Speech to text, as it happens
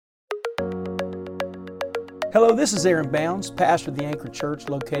Hello, this is Aaron Bounds, pastor of the Anchor Church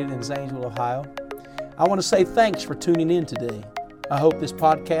located in Zanesville, Ohio. I want to say thanks for tuning in today. I hope this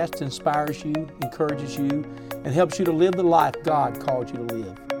podcast inspires you, encourages you, and helps you to live the life God called you to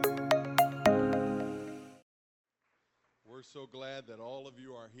live. We're so glad that all of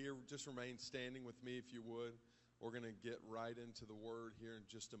you are here. Just remain standing with me if you would. We're going to get right into the Word here in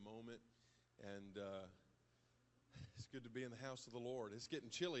just a moment. And it's good to be in the house of the Lord. It's getting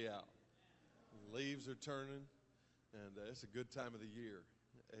chilly out. The leaves are turning, and it's a good time of the year.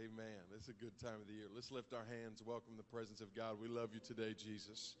 Amen. It's a good time of the year. Let's lift our hands, welcome the presence of God. We love you today,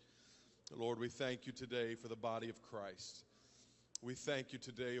 Jesus. Lord, we thank you today for the body of Christ. We thank you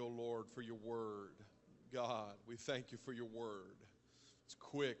today, O Lord, for your word. God, we thank you for your word. It's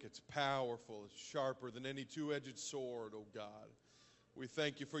quick, it's powerful, it's sharper than any two-edged sword, O God. We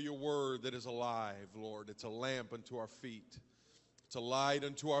thank you for your word that is alive, Lord. It's a lamp unto our feet. It's a light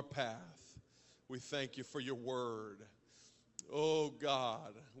unto our path. We thank you for your word. Oh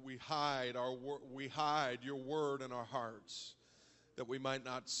God, we hide your word in our hearts that we might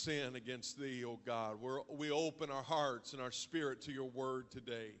not sin against thee, oh God. We open our hearts and our spirit to your word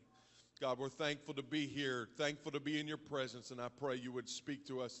today. God, we're thankful to be here, thankful to be in your presence, and I pray you would speak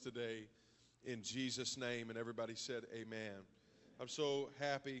to us today in Jesus' name. And everybody said amen. I'm so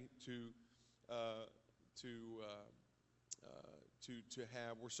happy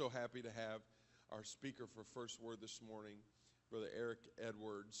we're so happy to have our speaker for First Word this morning, Brother Eric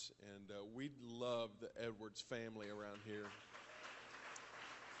Edwards, and we love the Edwards family around here.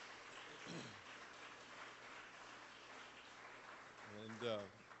 And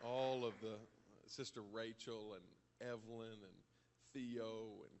all of the Sister Rachel and Evelyn and Theo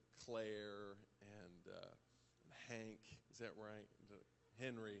and Claire and Hank, is that right?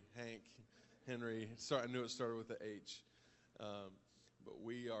 Henry. Sorry, I knew it started with the H. But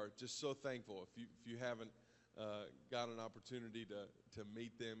we are just so thankful. If you haven't got an opportunity to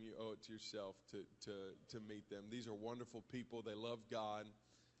meet them, you owe it to yourself to meet them. These are wonderful people. They love God.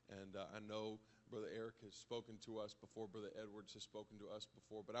 And I know Brother Eric has spoken to us before. Brother Edwards has spoken to us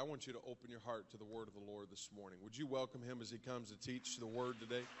before. But I want you to open your heart to the word of the Lord this morning. Would you welcome him as he comes to teach the word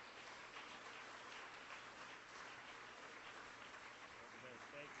today?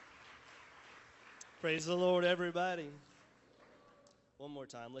 Praise the Lord, everybody. One more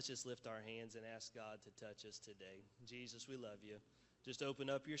time, let's just lift our hands and ask God to touch us today. Jesus, we love you. Just open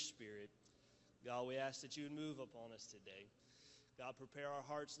up your spirit. God, we ask that you would move upon us today. God, prepare our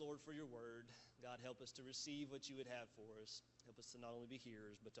hearts, Lord, for your word. God, help us to receive what you would have for us. Help us to not only be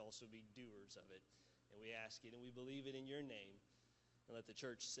hearers, but to also be doers of it. And we ask it and we believe it in your name. And let the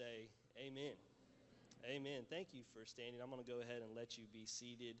church say, amen. Amen. Thank you for standing. I'm going to go ahead and let you be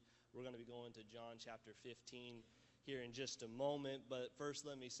seated. We're going to be going to John chapter 15 here in just a moment. But first,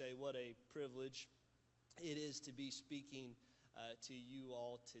 let me say what a privilege it is to be speaking to you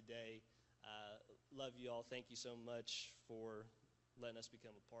all today. Love you all. Thank you so much for letting us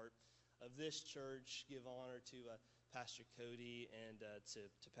become a part of this church. Give honor to Pastor Cody and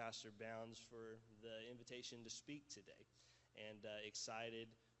to Pastor Bounds for the invitation to speak today. And excited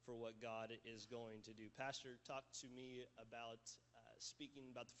for what God is going to do. Pastor talked to me about speaking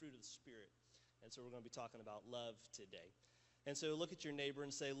about the fruit of the Spirit. And so we're going to be talking about love today. And so look at your neighbor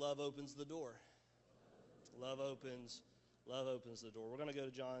and say, love opens the door. Love opens the door. We're going to go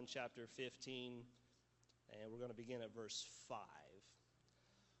to John chapter 15, and we're going to begin at verse 5.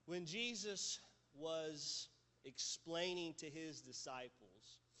 When Jesus was explaining to his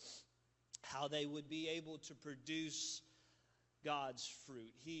disciples how they would be able to produce God's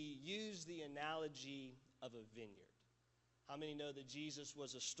fruit, he used the analogy of a vineyard. How many know that Jesus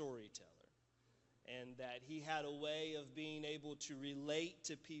was a storyteller and that he had a way of being able to relate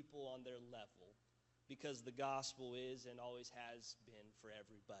to people on their level because the gospel is and always has been for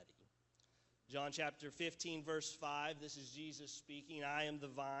everybody? John chapter 15, verse 5, this is Jesus speaking. I am the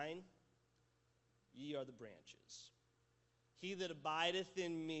vine, ye are the branches. He that abideth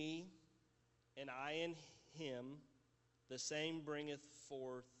in me, and I in him, the same bringeth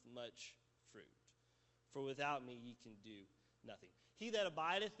forth much fruit. For without me ye can do nothing. He that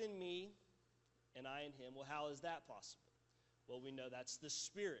abideth in me, and I in him. Well, how is that possible? Well, we know that's the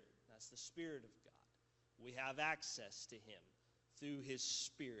Spirit. That's the Spirit of God. We have access to him through his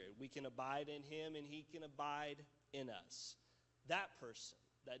Spirit. We can abide in him, and he can abide in us. That person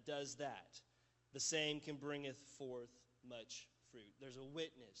that does that, the same can bringeth forth much fruit. There's a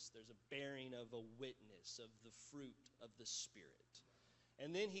witness. There's a bearing of a witness of the fruit of the Spirit.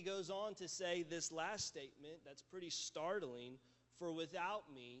 And then he goes on to say this last statement that's pretty startling. For without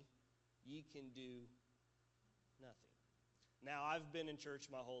me, ye can do nothing. Now, I've been in church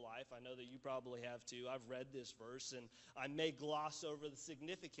my whole life. I know that you probably have too. I've read this verse, and I may gloss over the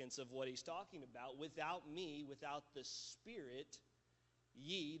significance of what he's talking about. Without me, without the Spirit,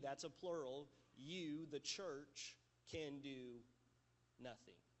 ye, that's a plural, you, the church, can do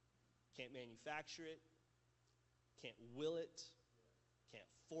nothing. Can't manufacture it, can't will it, can't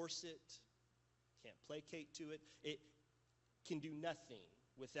force it, can't placate to it. It can do nothing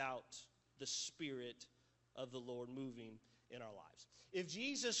without the Spirit of the Lord moving in our lives. If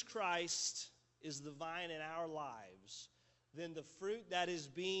Jesus Christ is the vine in our lives, then the fruit that is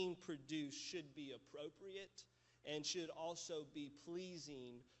being produced should be appropriate and should also be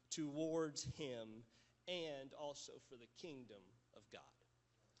pleasing towards Him and also for the kingdom of God.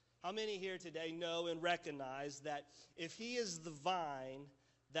 How many here today know and recognize that if He is the vine,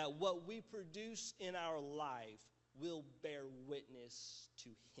 that what we produce in our life will bear witness to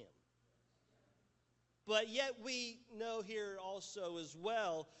Him? But yet we know here also as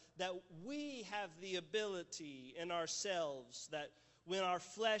well that we have the ability in ourselves that when our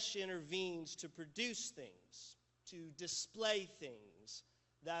flesh intervenes to produce things, to display things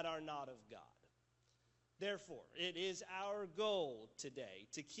that are not of God. Therefore, it is our goal today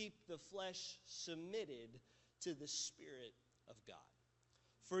to keep the flesh submitted to the Spirit of God.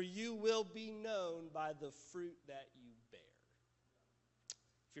 For you will be known by the fruit that you bear.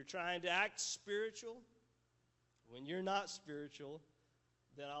 If you're trying to act spiritual, when you're not spiritual,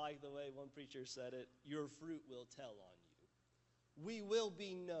 then I like the way one preacher said it, your fruit will tell on you. We will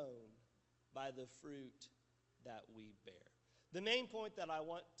be known by the fruit that we bear. The main point that I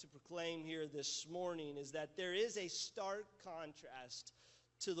want to proclaim here this morning is that there is a stark contrast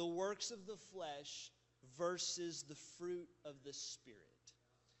to the works of the flesh versus the fruit of the Spirit.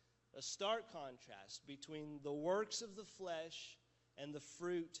 A stark contrast between the works of the flesh and the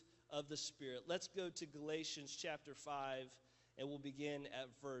fruit of the Spirit. Let's go to Galatians chapter 5, and we'll begin at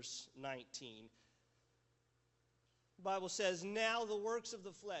verse 19. The Bible says, now the works of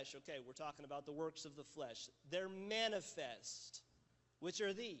the flesh. Okay, we're talking about the works of the flesh. They're manifest, which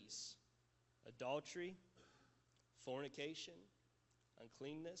are these: adultery, fornication,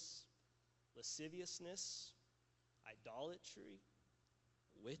 uncleanness, lasciviousness, idolatry,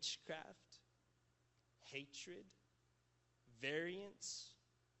 witchcraft, hatred, variance,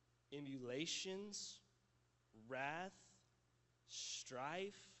 emulations, wrath,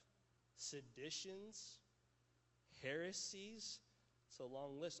 strife, seditions, heresies. It's a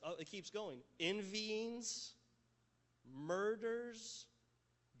long list. Oh, it keeps going. Envyings, murders,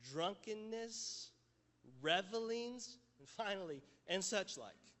 drunkenness, revelings, and finally, and such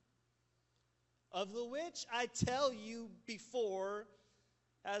like. Of the which I tell you before,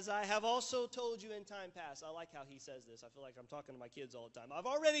 as I have also told you in time past. I like how he says this. I feel like I'm talking to my kids all the time. I've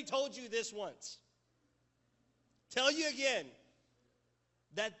already told you this once. Tell you again,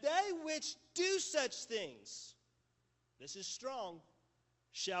 that they which do such things, this is strong,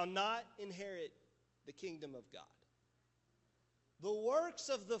 shall not inherit the kingdom of God. The works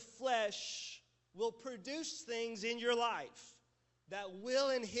of the flesh will produce things in your life that will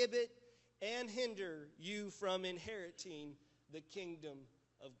inhibit and hinder you from inheriting the kingdom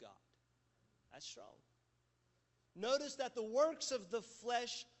of God. That's strong. Notice that the works of the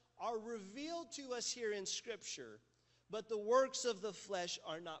flesh are revealed to us here in Scripture, but the works of the flesh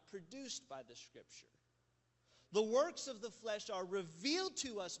are not produced by the Scripture. The works of the flesh are revealed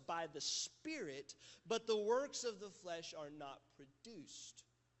to us by the Spirit, but the works of the flesh are not produced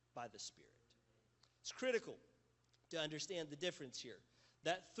by the Spirit. It's critical to understand the difference here.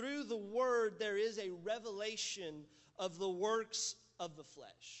 That through the Word there is a revelation of the works of the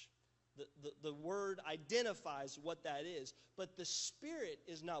flesh. The Word identifies what that is, but the Spirit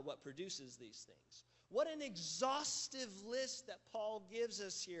is not what produces these things. What an exhaustive list that Paul gives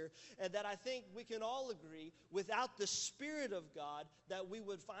us here, and that I think we can all agree, without the Spirit of God, that we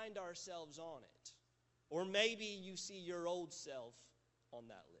would find ourselves on it. Or maybe you see your old self on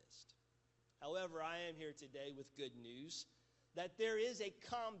that list. However, I am here today with good news, that there is a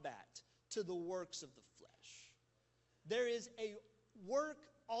combat to the works of the flesh. There is a work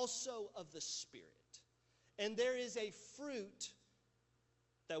also of the Spirit. And there is a fruit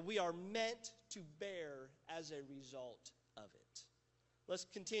that we are meant to bear as a result of it. Let's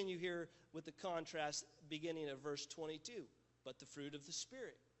continue here with the contrast beginning at verse 22. But the fruit of the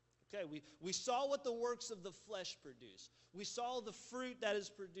Spirit. Okay, we saw what the works of the flesh produce. We saw the fruit that is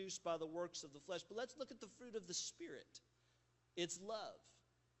produced by the works of the flesh. But let's look at the fruit of the Spirit. It's love.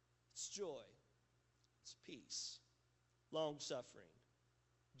 It's joy. It's peace. Long-suffering.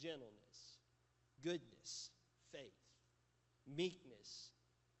 Gentleness. Goodness. Faith. Meekness.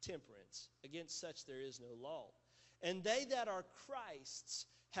 Temperance. Against such there is no law. And they that are Christ's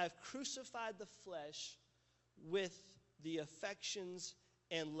have crucified the flesh with the affections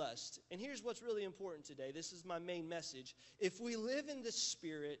and lust. And here's what's really important today. This is my main message. If we live in the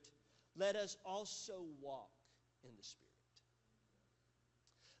Spirit, let us also walk in the Spirit.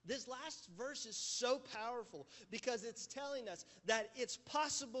 This last verse is so powerful because it's telling us that it's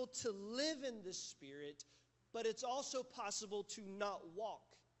possible to live in the Spirit, but it's also possible to not walk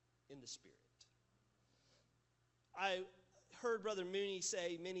in the Spirit. I heard Brother Mooney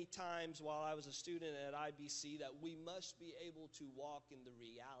say many times while I was a student at IBC that we must be able to walk in the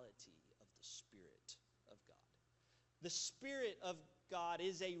reality of the Spirit of God. The Spirit of God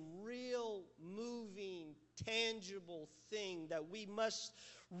is a real, moving, tangible thing that we must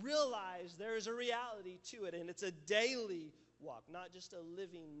realize there is a reality to it, and it's a daily walk, not just a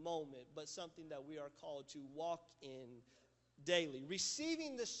living moment, but something that we are called to walk in daily.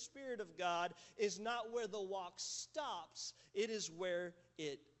 Receiving the Spirit of God is not where the walk stops, it is where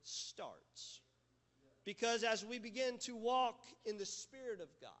it starts. Because as we begin to walk in the Spirit of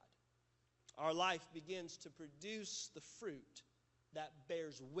God, our life begins to produce the fruit that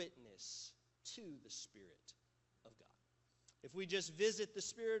bears witness to the Spirit of God. If we just visit the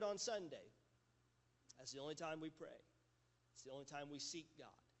Spirit on Sunday, that's the only time we pray. It's the only time we seek God.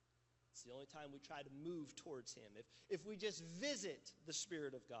 It's the only time we try to move towards Him. If we just visit the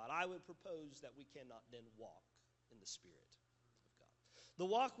Spirit of God, I would propose that we cannot then walk in the Spirit of God. The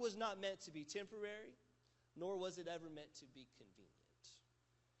walk was not meant to be temporary, nor was it ever meant to be convenient.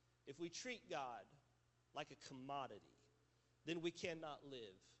 If we treat God like a commodity, then we cannot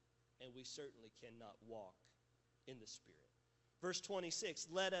live, and we certainly cannot walk in the Spirit. Verse 26,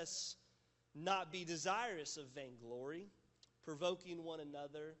 let us not be desirous of vainglory, provoking one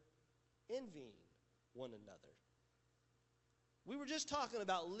another, envying one another. We were just talking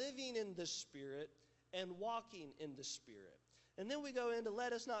about living in the Spirit and walking in the Spirit. And then we go into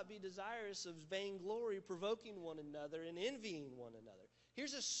let us not be desirous of vainglory, provoking one another, and envying one another.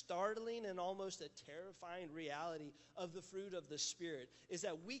 Here's a startling and almost a terrifying reality of the fruit of the Spirit, is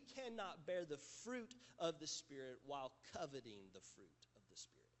that we cannot bear the fruit of the Spirit while coveting the fruit of the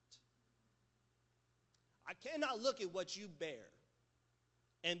Spirit. I cannot look at what you bear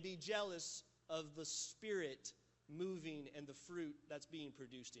and be jealous of the Spirit moving and the fruit that's being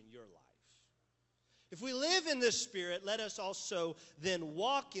produced in your life. If we live in the Spirit, let us also then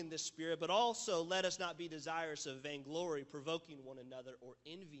walk in the Spirit, but also let us not be desirous of vainglory, provoking one another, or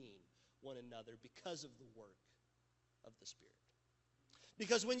envying one another because of the work of the Spirit.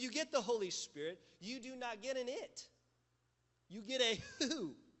 Because when you get the Holy Spirit, you do not get an it. You get a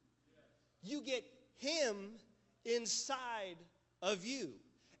who. You get Him inside of you.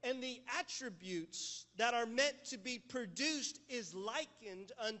 And the attributes that are meant to be produced is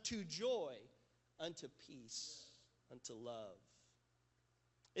likened unto joy, unto peace, unto love.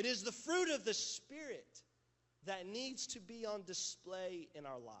 It is the fruit of the Spirit that needs to be on display in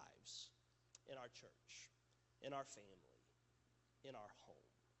our lives, in our church, in our family, in our home.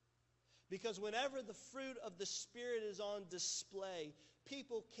 Because whenever the fruit of the Spirit is on display,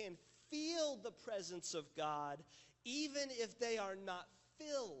 people can feel the presence of God even if they are not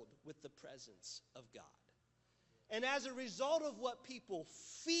filled with the presence of God. And as a result of what people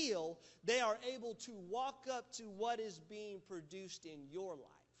feel, they are able to walk up to what is being produced in your life.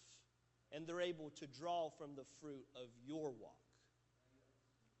 And they're able to draw from the fruit of your walk.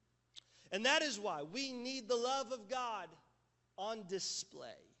 And that is why we need the love of God on display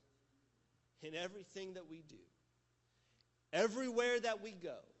in everything that we do. Everywhere that we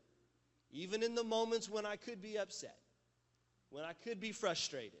go. Even in the moments when I could be upset. When I could be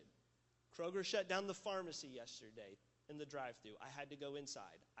frustrated. Kroger shut down the pharmacy yesterday in the drive-thru. I had to go inside.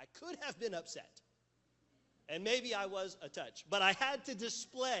 I could have been upset. And maybe I was a touch. But I had to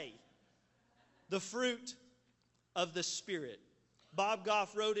display the fruit of the Spirit. Bob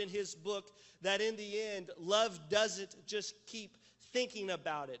Goff wrote in his book that in the end, love doesn't just keep thinking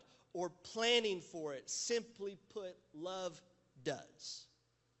about it or planning for it. Simply put, love does.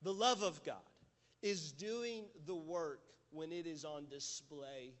 The love of God is doing the work when it is on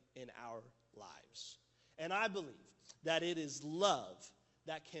display in our lives. And I believe that it is love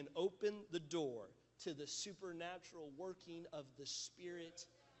that can open the door to the supernatural working of the Spirit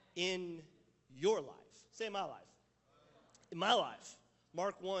in your life. Say my life. In my life.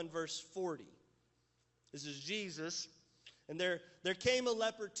 Mark 1, verse 40. This is Jesus. And there came a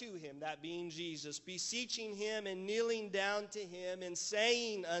leper to him, that being Jesus, beseeching him and kneeling down to him and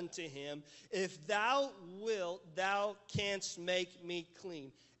saying unto him, if thou wilt, thou canst make me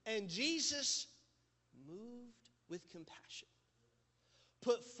clean. And Jesus, moved with compassion,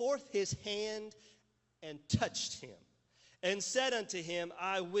 put forth his hand and touched him, and said unto him,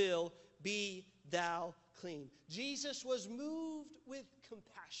 I will, be thou clean. Jesus was moved with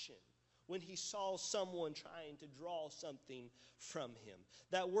compassion when he saw someone trying to draw something from him.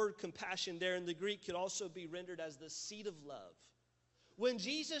 That word compassion there in the Greek could also be rendered as the seed of love. When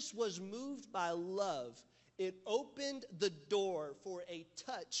Jesus was moved by love, it opened the door for a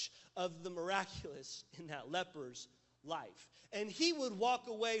touch of the miraculous in that leper's life. And he would walk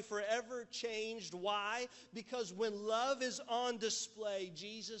away forever changed. Why? Because when love is on display,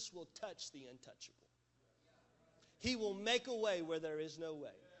 Jesus will touch the untouchable. He will make a way where there is no way.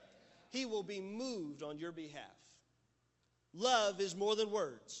 He will be moved on your behalf. Love is more than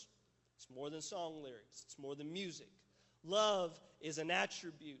words. It's more than song lyrics. It's more than music. Love is an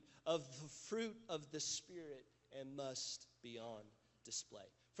attribute of the fruit of the Spirit and must be on display.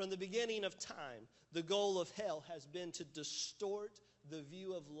 From the beginning of time, the goal of hell has been to distort the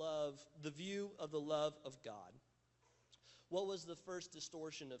view of love, the view of the love of God. What was the first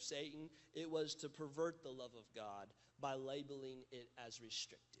distortion of Satan? It was to pervert the love of God by labeling it as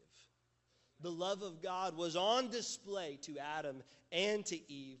restrictive. The love of God was on display to Adam and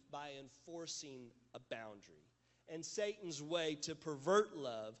to Eve by enforcing a boundary. And Satan's way to pervert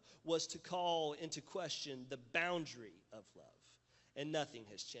love was to call into question the boundary of love. And nothing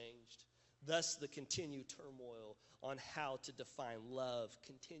has changed. Thus, the continued turmoil on how to define love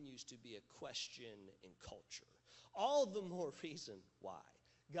continues to be a question in culture. All the more reason why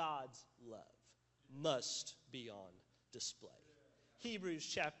God's love must be on display. Hebrews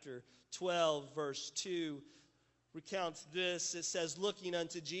chapter 12, verse 2 recounts this. It says, looking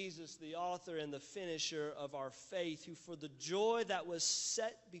unto Jesus, the author and the finisher of our faith, who for the joy that was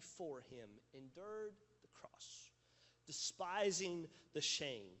set before him endured the cross, despising the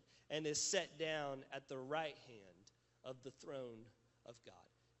shame, and is set down at the right hand of the throne of God.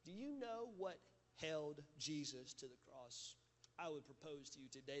 Do you know what held Jesus to the cross? I would propose to you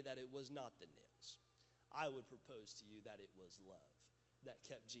today that it was not the nails. I would propose to you that it was love that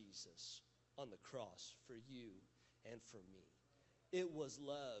kept Jesus on the cross for you and for me. It was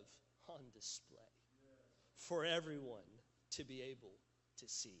love on display for everyone to be able to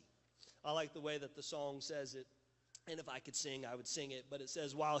see. I like the way that the song says it, and if I could sing, I would sing it, but it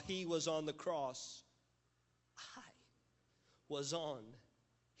says, while he was on the cross, I was on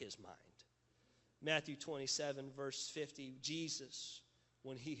his mind. Matthew 27, verse 50, Jesus,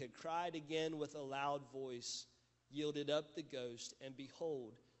 when he had cried again with a loud voice, yielded up the ghost, and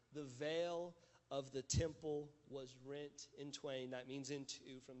behold, the veil of the temple was rent in twain. That means in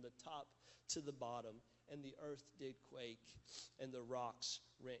two, from the top to the bottom. And the earth did quake, and the rocks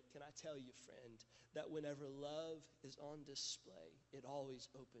rent. Can I tell you, friend, that whenever love is on display, it always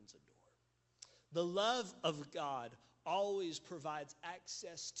opens a door. The love of God always provides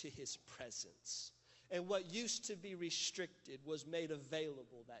access to his presence. And what used to be restricted was made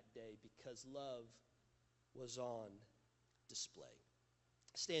available that day because love was on display.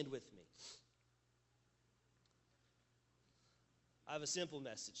 Stand with me. I have a simple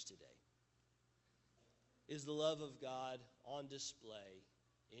message today. Is the love of God on display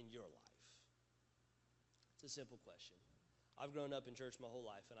in your life? It's a simple question. I've grown up in church my whole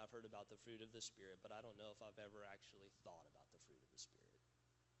life, and I've heard about the fruit of the Spirit, but I don't know if I've ever actually thought about the fruit of the Spirit.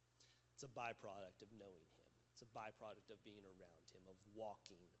 It's a byproduct of knowing him. It's a byproduct of being around him, of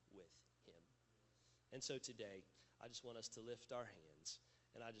walking with him. And so today, I just want us to lift our hands,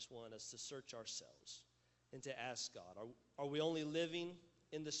 and I just want us to search ourselves and to ask God, are we only living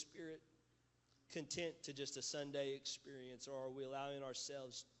in the Spirit, content to just a Sunday experience, or are we allowing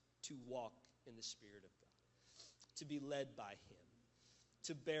ourselves to walk in the Spirit of God, to be led by him,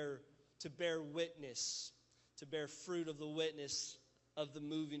 to bear witness, to bear fruit of the witness of the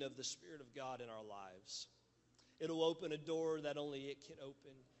moving of the Spirit of God in our lives? It'll open a door that only it can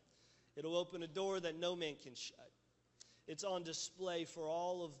open. It'll open a door that no man can shut. It's on display for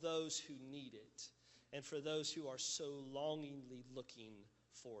all of those who need it and for those who are so longingly looking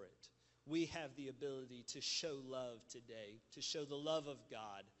for it. We have the ability to show love today, to show the love of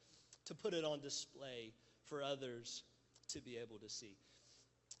God, to put it on display for others to be able to see.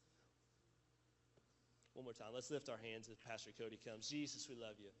 One more time, let's lift our hands as Pastor Cody comes. Jesus, we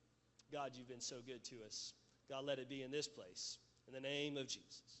love you. God, you've been so good to us. God, let it be in this place. In the name of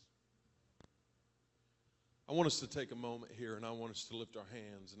Jesus. I want us to take a moment here, and I want us to lift our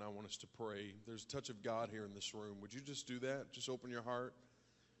hands, and I want us to pray. There's a touch of God here in this room. Would you just do that? Just open your heart.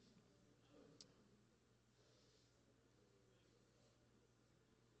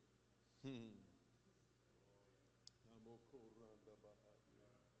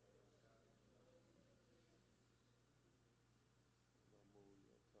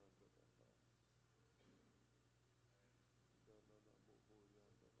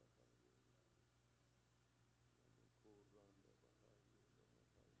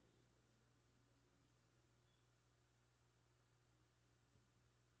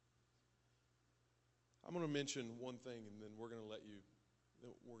 I'm going to mention one thing, and then we're going to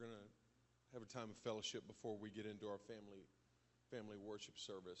have a time of fellowship before we get into our family worship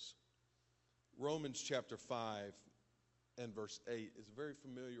service. Romans chapter 5 and verse 8 is a very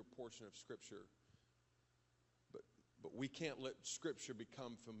familiar portion of Scripture, but we can't let Scripture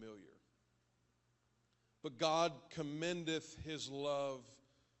become familiar. But God commendeth his love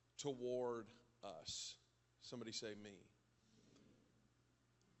toward us. Somebody say me.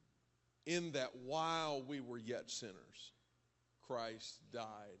 In that while we were yet sinners, Christ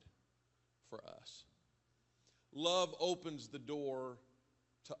died for us. Love opens the door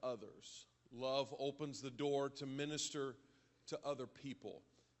to others. Love opens the door to minister to other people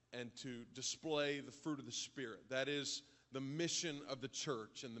and to display the fruit of the Spirit. That is the mission of the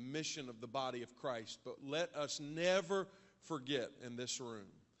church and the mission of the body of Christ. But let us never forget in this room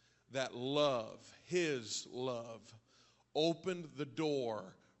that love, his love, opened the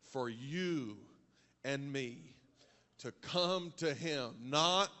door for you and me to come to him,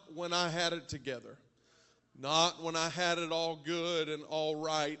 not when I had it together, not when I had it all good and all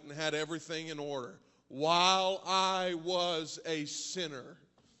right and had everything in order. While I was a sinner,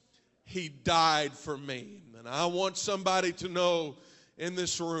 he died for me. And I want somebody to know in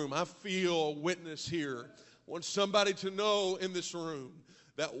this room, I feel a witness here. I want somebody to know in this room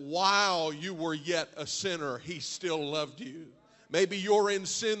that while you were yet a sinner, he still loved you. Maybe you're in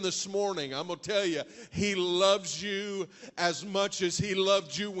sin this morning. I'm going to tell you, he loves you as much as he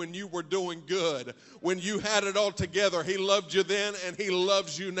loved you when you were doing good. When you had it all together, he loved you then and he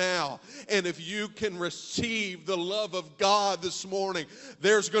loves you now. And if you can receive the love of God this morning,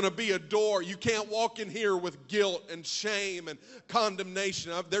 there's going to be a door. You can't walk in here with guilt and shame and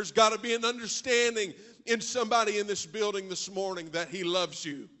condemnation. There's got to be an understanding in somebody in this building this morning that he loves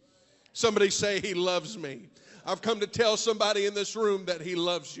you. Somebody say, he loves me. I've come to tell somebody in this room that he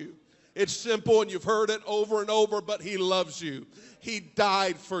loves you. It's simple and you've heard it over and over, but he loves you. He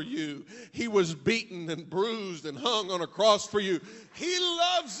died for you. He was beaten and bruised and hung on a cross for you. He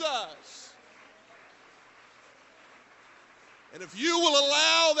loves us. And if you will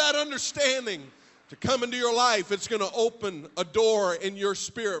allow that understanding to come into your life, it's going to open a door in your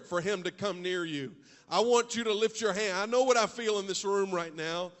spirit for him to come near you. I want you to lift your hand. I know what I feel in this room right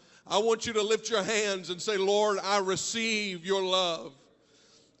now. I want you to lift your hands and say, Lord, I receive your love.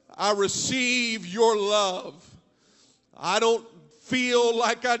 I receive your love. I don't feel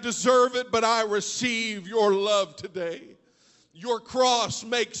like I deserve it, but I receive your love today. Your cross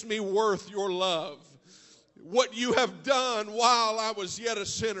makes me worth your love. What you have done while I was yet a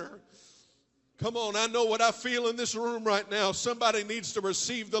sinner. Come on, I know what I feel in this room right now. Somebody needs to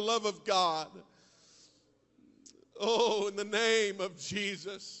receive the love of God. Oh, in the name of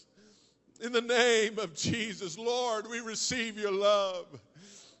Jesus. In the name of Jesus, Lord, we receive your love.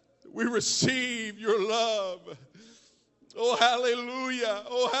 We receive your love. Oh, hallelujah.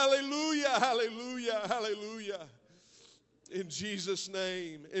 Oh, hallelujah, hallelujah, hallelujah. In Jesus'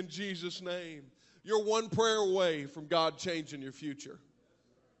 name, in Jesus' name. You're one prayer away from God changing your future.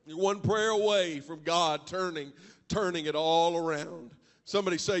 You're one prayer away from God turning it all around.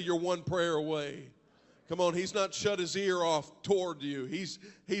 Somebody say you're one prayer away. Come on, he's not shut his ear off toward you.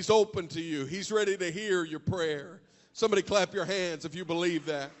 He's open to you. He's ready to hear your prayer. Somebody clap your hands if you believe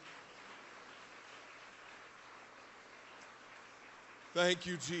that. Thank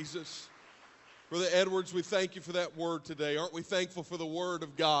you, Jesus. Brother Edwards, we thank you for that word today. Aren't we thankful for the word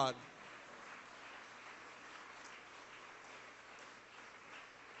of God?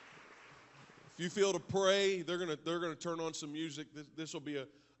 If you feel to pray, they're gonna turn on some music. This will be a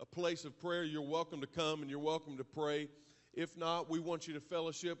place of prayer. You're welcome to come and you're welcome to pray. If not, we want you to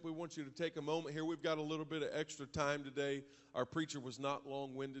fellowship. We want you to take a moment here. We've got a little bit of extra time today. Our preacher was not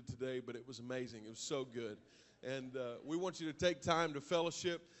long-winded today, but it was amazing. It was so good. And we want you to take time to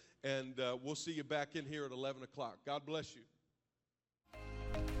fellowship, and we'll see you back in here at 11 o'clock. God bless you.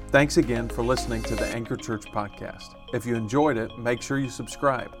 Thanks again for listening to the Anchor Church podcast. If you enjoyed it, make sure you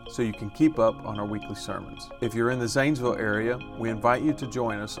subscribe so you can keep up on our weekly sermons. If you're in the Zanesville area, we invite you to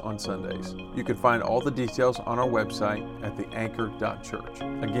join us on Sundays. You can find all the details on our website at theanchor.church.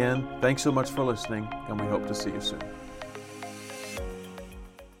 Again, thanks so much for listening, and we hope to see you soon.